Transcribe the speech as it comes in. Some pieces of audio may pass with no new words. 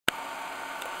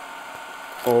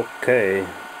Okay,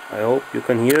 I hope you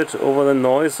can hear it over the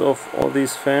noise of all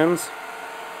these fans,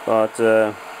 but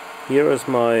here is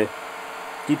my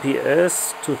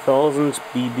DPS 2000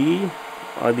 BB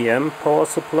IBM Power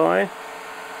Supply,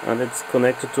 and it's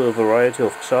connected to a variety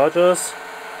of chargers,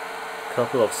 a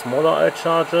couple of smaller eye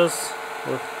chargers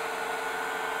with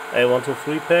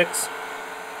A123 packs,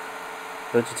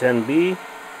 3010B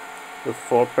with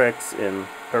 4 packs in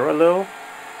parallel,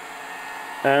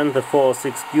 and the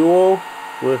 406 dual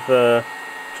with a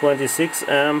 26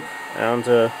 amp and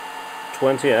a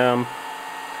 20 amp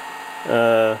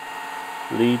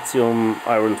lithium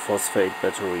iron phosphate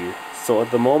battery. So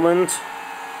at the moment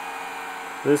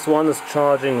this one is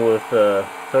charging with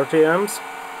 30 amps,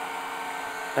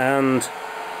 and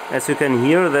as you can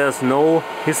hear, there's no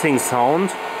hissing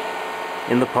sound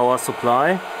in the power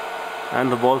supply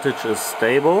and the voltage is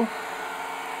stable.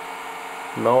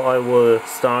 Now I will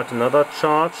start another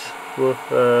charge with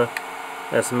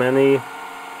as many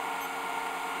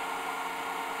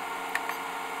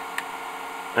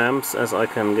amps as I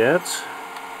can get.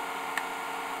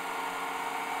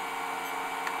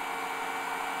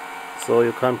 So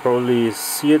you can't probably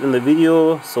see it in the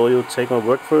video, so you take my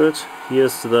word for it.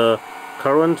 Here's the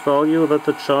current value that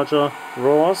the charger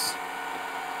draws,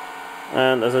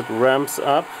 and as it ramps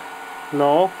up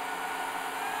now,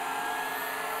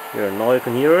 now you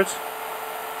can hear it,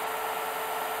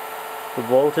 the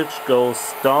voltage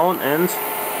goes down and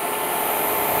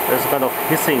there's a kind of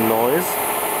hissing noise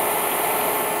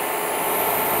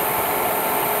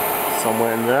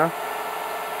somewhere in there,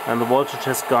 and the voltage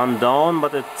has gone down,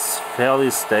 but it's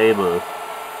fairly stable.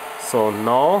 So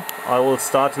now I will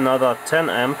start another 10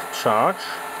 amp charge.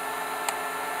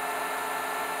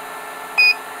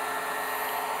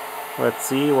 Let's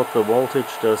see what the voltage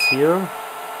does here.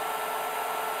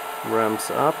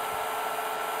 Ramps up.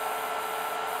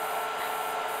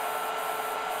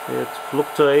 It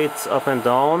fluctuates up and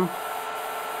down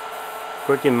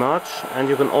pretty much, and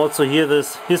you can also hear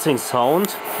this hissing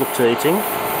sound fluctuating.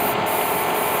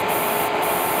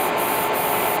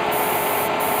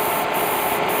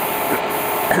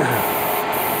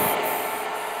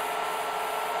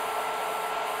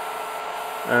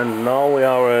 And now we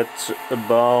are at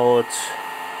about,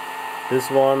 this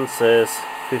one says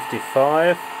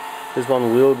 55, this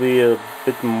one will be a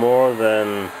bit more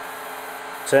than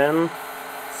 10,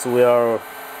 so we are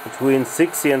between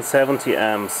 60 and 70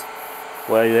 amps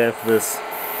where you have this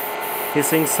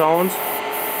hissing sound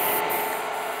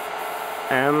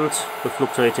and the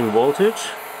fluctuating voltage.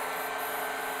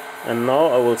 And now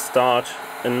I will start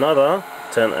another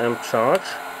 10 amp charge,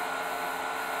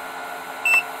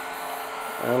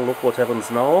 and look what happens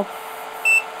now.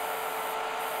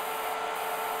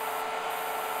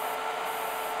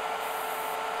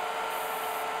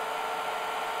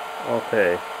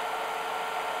 Okay,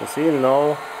 you see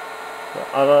now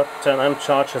the other 10 amp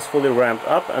charge has fully ramped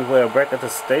up and we are back at a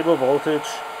stable voltage,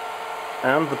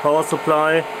 and the power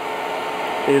supply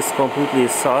is completely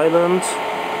silent.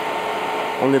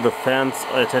 Only the fans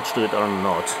attached to it are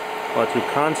not, but you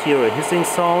can't hear a hissing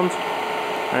sound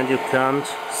and you can't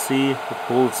see the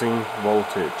pulsing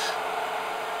voltage.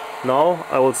 Now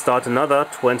I will start another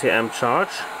 20 amp charge.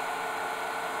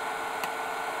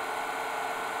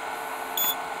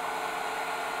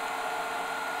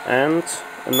 And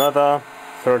another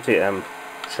 30 amp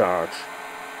charge.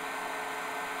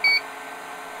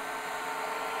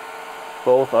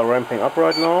 Both are ramping up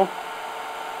right now,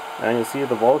 and you see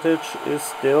the voltage is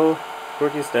still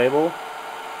pretty stable.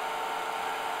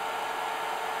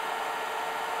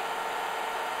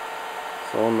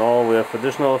 So now we have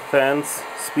additional fans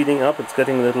speeding up. It's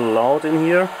getting a little loud in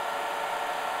here,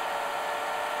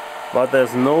 but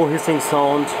there's no hissing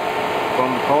sound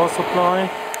from the power supply.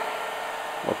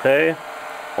 Okay,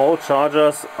 all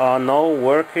chargers are now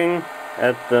working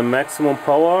at the maximum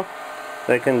power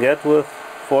they can get with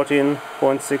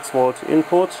 14.6 volt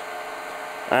input,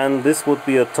 and this would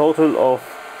be a total of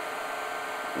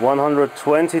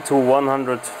 120 to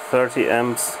 130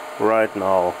 amps right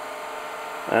now,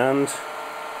 and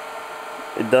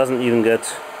it doesn't even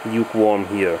get lukewarm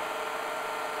here.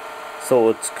 So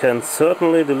it can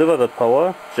certainly deliver the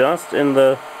power just in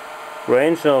the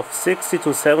range of 60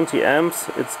 to 70 amps.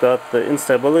 It's got the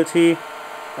instability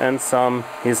and some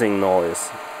hissing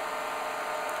noise.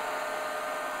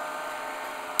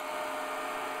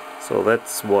 So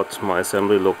that's what my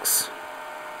assembly looks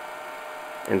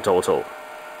in total.